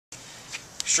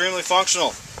extremely functional.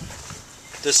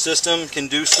 This system can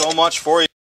do so much for you.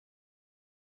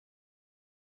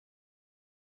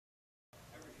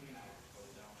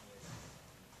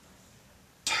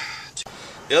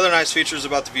 The other nice features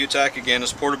about the Vutek, again,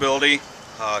 is portability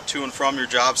to and from your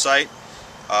job site.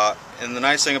 And the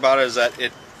nice thing about it is that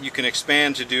you can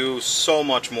expand to do so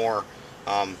much more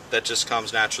that just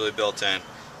comes naturally built in.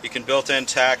 You can built-in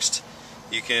text,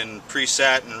 you can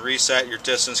preset and reset your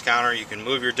distance counter, you can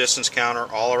move your distance counter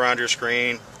all around your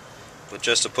screen with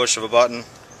just a push of a button,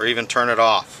 or even turn it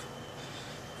off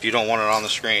if you don't want it on the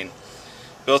screen.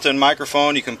 Built-in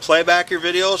microphone, you can play back your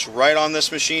videos right on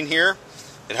this machine here.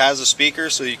 It has a speaker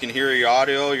so you can hear your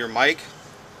audio, your mic.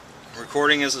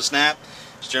 Recording is a snap.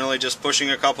 It's generally just pushing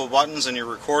a couple of buttons and you're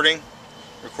recording.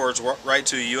 Records right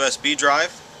to a USB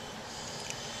drive.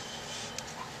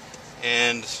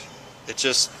 And it's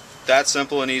just that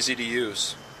simple and easy to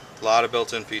use. A lot of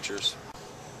built-in features.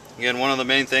 Again, one of the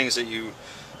main things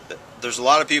there's a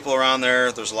lot of people around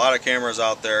there's a lot of cameras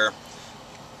out there.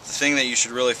 The thing that you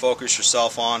should really focus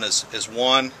yourself on is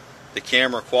one, the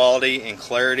camera quality and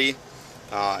clarity.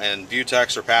 And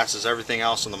Vutek surpasses everything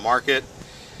else on the market.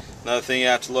 Another thing you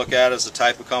have to look at is the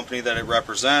type of company that it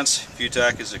represents.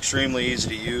 Vutek is extremely easy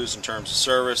to use in terms of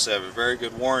service. They have a very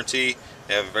good warranty.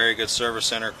 They have a very good service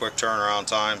center, quick turnaround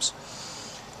times.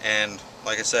 And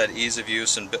like I said, ease of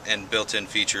use and built-in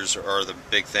features are the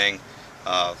big thing.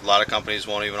 A lot of companies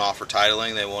won't even offer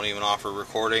titling. They won't even offer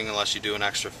recording unless you do an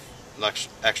extra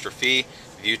fee.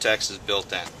 Vutek's is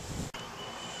built in.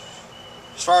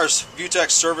 As far as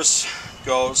Vutek's service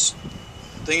goes,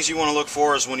 things you want to look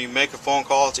for is when you make a phone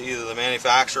call to either the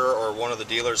manufacturer or one of the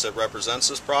dealers that represents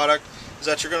this product, is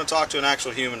that you're going to talk to an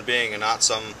actual human being and not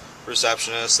some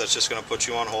receptionist that's just going to put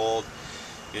you on hold.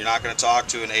 You're not going to talk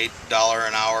to an $8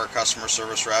 an hour customer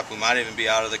service rep who might even be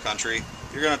out of the country.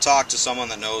 You're going to talk to someone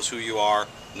that knows who you are,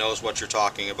 knows what you're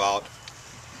talking about.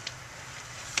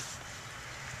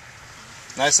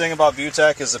 Nice thing about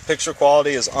Vutek is the picture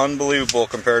quality is unbelievable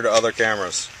compared to other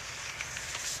cameras.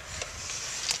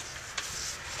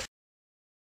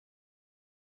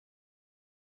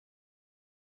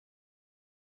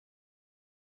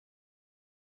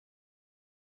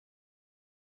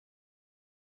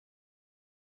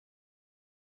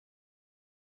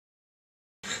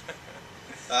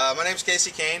 My name is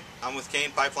Casey Kane. I'm with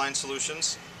Kane Pipeline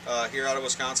Solutions here out of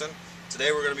Wisconsin.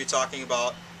 Today we're going to be talking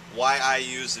about why I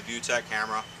use the Vutek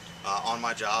camera on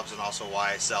my jobs and also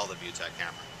why I sell the Vutek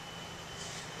camera.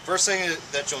 First thing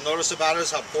that you'll notice about it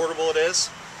is how portable it is.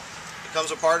 It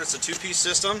comes apart, it's a two-piece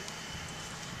system.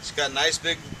 It's got nice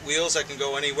big wheels that can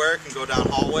go anywhere. It can go down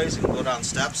hallways, it can go down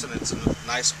steps, and it's a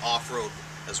nice off-road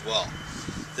as well.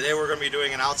 Today we're going to be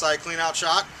doing an outside clean-out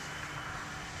shot.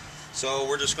 So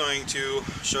we're just going to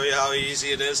show you how easy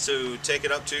it is to take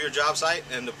it up to your job site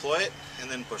and deploy it and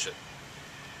then push it.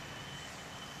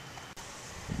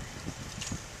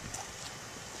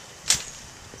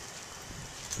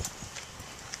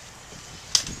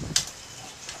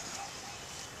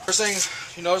 First thing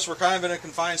you notice, we're kind of in a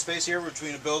confined space here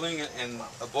between a building and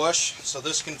a bush, so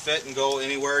this can fit and go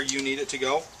anywhere you need it to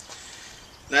go.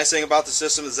 The nice thing about the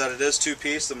system is that it is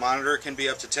two-piece. The monitor can be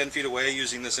up to 10 feet away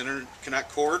using this interconnect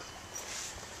cord.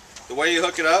 The way you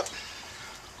hook it up,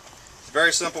 it's a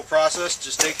very simple process.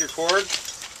 Just take your cord,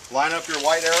 line up your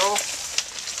white arrow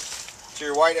to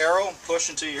your white arrow, and push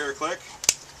until you hear a click.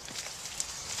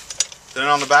 Then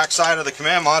on the back side of the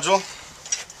command module,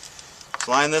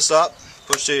 line this up,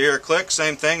 push till you hear a click,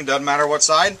 same thing, it doesn't matter what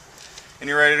side, and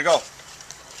you're ready to go.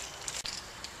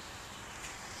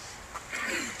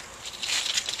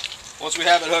 Once we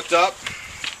have it hooked up,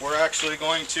 we're actually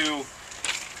going to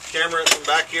camera it from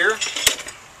back here.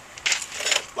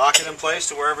 Lock it in place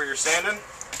to wherever you're standing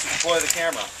to deploy the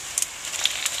camera.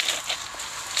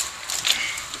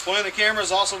 Deploying the camera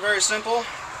is also very simple.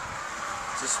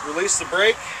 Just release the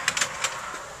brake,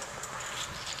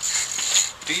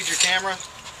 feed your camera,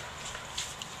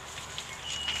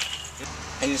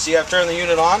 and you see I've turned the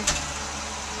unit on,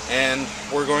 and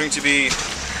we're going to be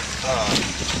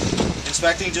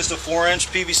inspecting just a 4-inch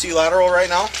PVC lateral right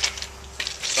now.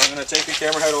 So I'm going to take the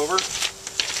camera head over.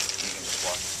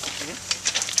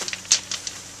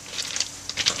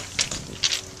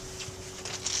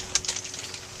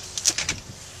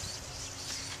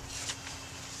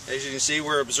 As you can see,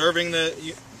 we're observing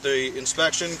the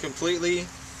inspection completely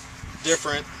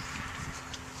different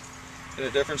in a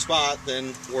different spot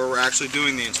than where we're actually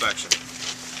doing the inspection.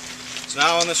 So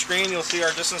now on the screen you'll see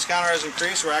our distance counter has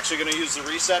increased. We're actually going to use the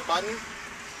reset button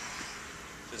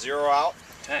to zero out.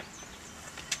 Okay. And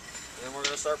then we're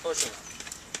going to start pushing.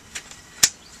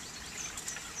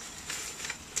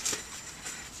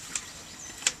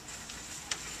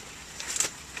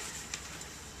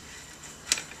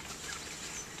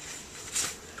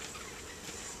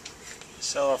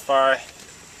 So far,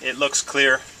 it looks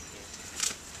clear.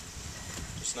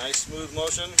 Just nice smooth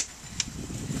motion.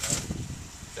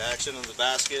 The action of the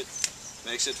basket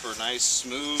makes it for a nice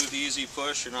smooth, easy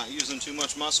push. You're not using too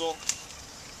much muscle.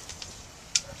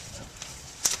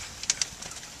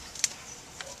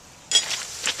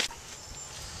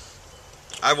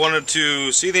 I wanted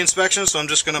to see the inspection, so I'm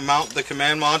just going to mount the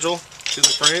command module to the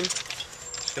frame.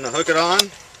 Just going to hook it on.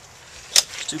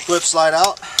 2 clips slide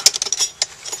out,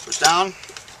 push down.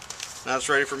 Now it's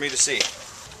ready for me to see.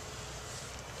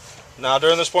 Now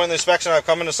during this point in the inspection, I've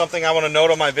come into something I want to note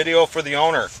on my video for the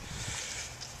owner.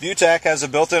 Vutek has a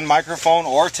built-in microphone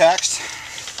or text.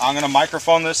 I'm going to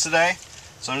microphone this today.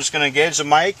 So I'm just going to engage the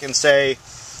mic and say,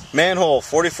 manhole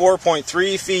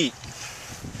 44.3 feet.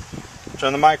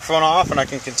 Turn the microphone off and I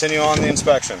can continue on the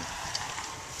inspection.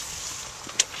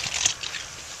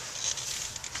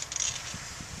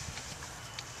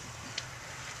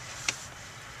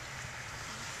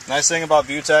 Nice thing about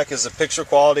Vutek is the picture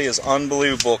quality is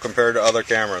unbelievable compared to other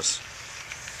cameras.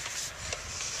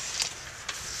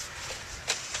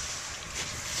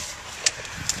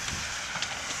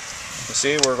 You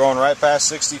see, we're going right past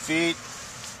 60 feet.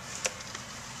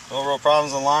 No real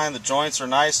problems in line. The joints are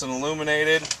nice and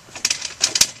illuminated.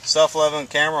 Self-leveling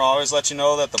camera always lets you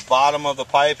know that the bottom of the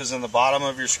pipe is in the bottom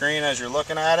of your screen as you're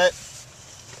looking at it.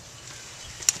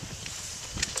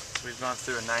 So we've gone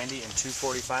through a 90 and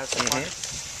 245 so far.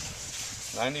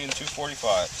 90 and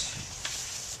 245s.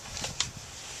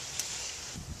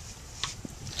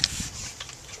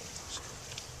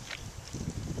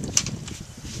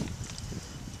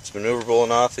 It's maneuverable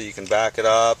enough that you can back it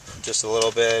up just a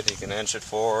little bit. You can inch it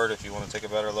forward if you want to take a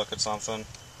better look at something.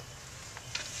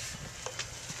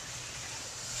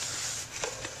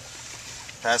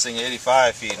 Passing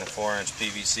 85 feet in a 4-inch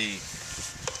PVC.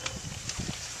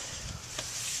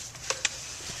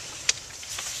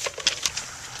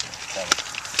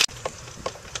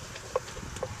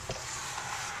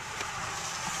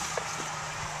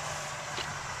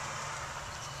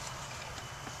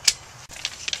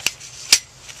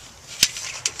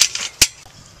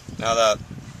 Now that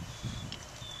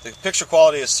the picture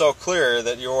quality is so clear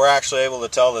that you were actually able to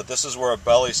tell that this is where a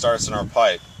belly starts in our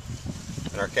pipe.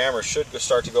 And our camera should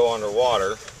start to go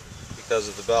underwater because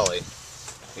of the belly.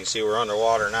 You can see we're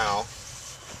underwater now.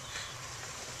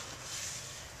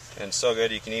 And so good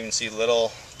you can even see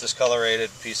little discolorated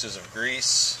pieces of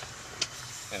grease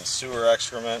and sewer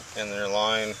excrement in their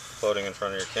line floating in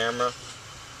front of your camera.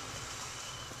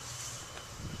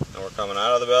 Now we're coming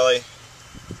out of the belly.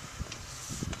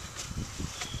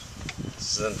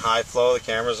 This is in high flow. The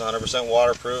camera is 100%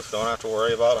 waterproof. Don't have to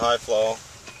worry about high flow.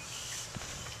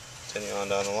 Continue on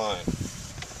down the line.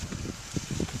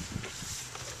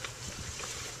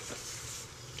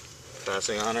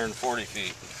 Passing 140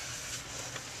 feet.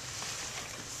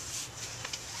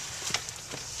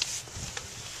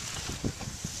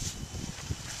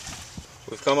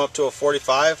 We've come up to a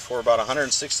 45. We're about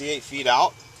 168 feet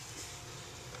out.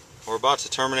 We're about to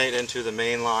terminate into the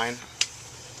main line.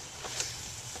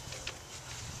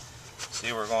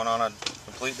 See, we're going on a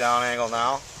complete down angle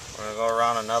now. We're going to go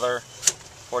around another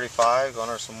 45, go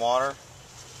under some water.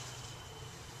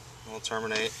 And we'll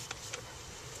terminate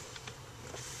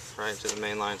right into the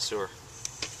mainline sewer.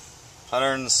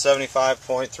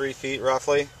 175.3 feet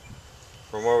roughly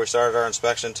from where we started our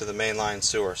inspection to the mainline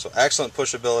sewer. So excellent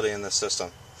pushability in this system.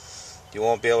 You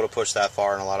won't be able to push that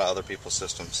far in a lot of other people's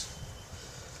systems.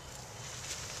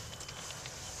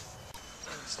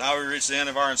 So now we reached the end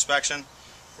of our inspection.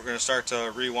 We're going to start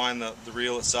to rewind the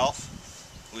reel itself.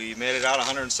 We made it out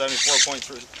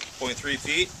 174.3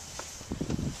 feet.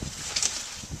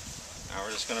 Now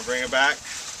we're just going to bring it back.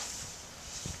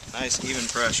 Nice even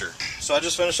pressure. So I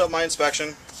just finished up my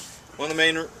inspection.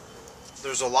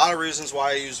 There's a lot of reasons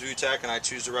why I use Vutek and I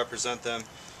choose to represent them,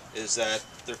 is that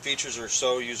their features are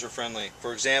so user-friendly.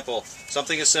 For example,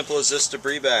 something as simple as this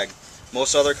debris bag.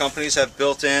 Most other companies have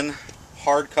built-in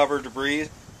hardcover debris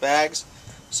bags,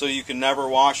 so you can never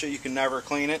wash it, you can never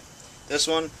clean it. This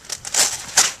one,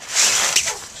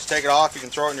 just take it off, you can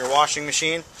throw it in your washing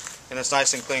machine, and it's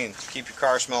nice and clean. Keep your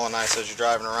car smelling nice as you're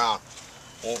driving around.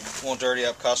 Won't dirty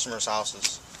up customers'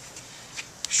 houses.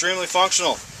 Extremely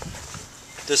functional.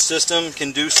 This system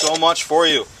can do so much for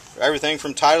you. Everything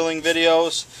from titling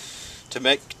videos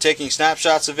to taking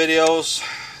snapshots of videos.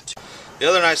 The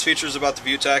other nice features about the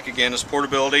Vutek, again, is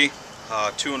portability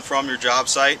to and from your job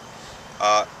site.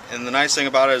 And the nice thing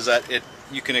about it is that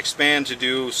you can expand to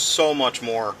do so much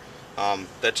more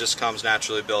that just comes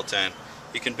naturally built in.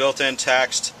 You can built in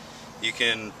text, you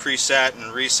can preset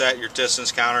and reset your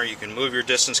distance counter, you can move your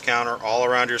distance counter all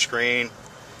around your screen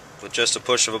with just a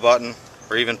push of a button.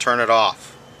 or even turn it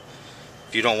off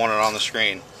if you don't want it on the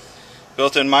screen.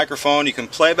 Built-in microphone, you can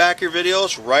play back your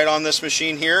videos right on this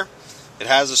machine here. It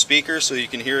has a speaker so you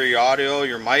can hear your audio,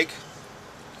 your mic.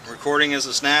 Recording is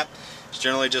a snap. It's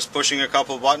generally just pushing a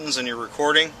couple buttons and you're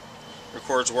recording.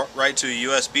 Records right to a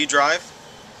USB drive.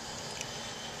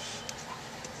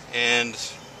 And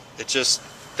it's just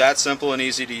that simple and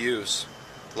easy to use.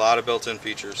 A lot of built-in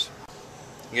features.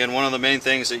 Again, one of the main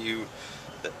things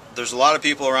there's a lot of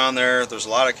people around there, there's a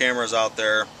lot of cameras out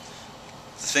there.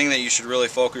 The thing that you should really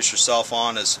focus yourself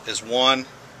on is one,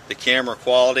 the camera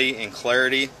quality and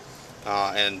clarity,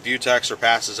 and Vutek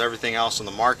surpasses everything else in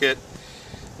the market.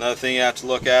 Another thing you have to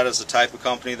look at is the type of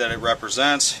company that it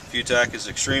represents. Vutek is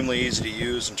extremely easy to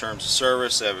use in terms of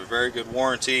service. They have a very good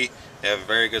warranty, they have a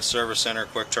very good service center,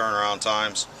 quick turnaround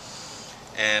times,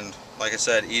 and like I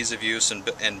said, ease of use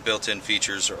and built-in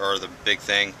features are the big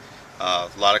thing. A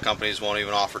lot of companies won't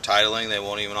even offer titling, they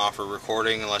won't even offer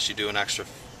recording unless you do an extra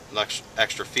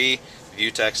fee.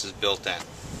 Vutek's is built in.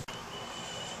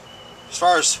 As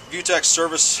far as Vutek's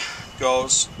service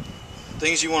goes,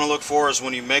 things you want to look for is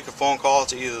when you make a phone call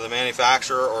to either the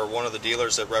manufacturer or one of the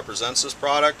dealers that represents this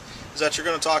product, is that you're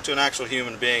going to talk to an actual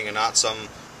human being and not some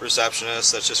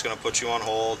receptionist that's just going to put you on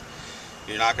hold.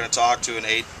 You're not going to talk to an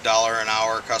 $8 an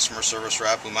hour customer service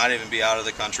rep who might even be out of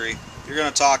the country. You're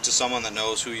going to talk to someone that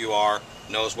knows who you are,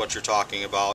 knows what you're talking about.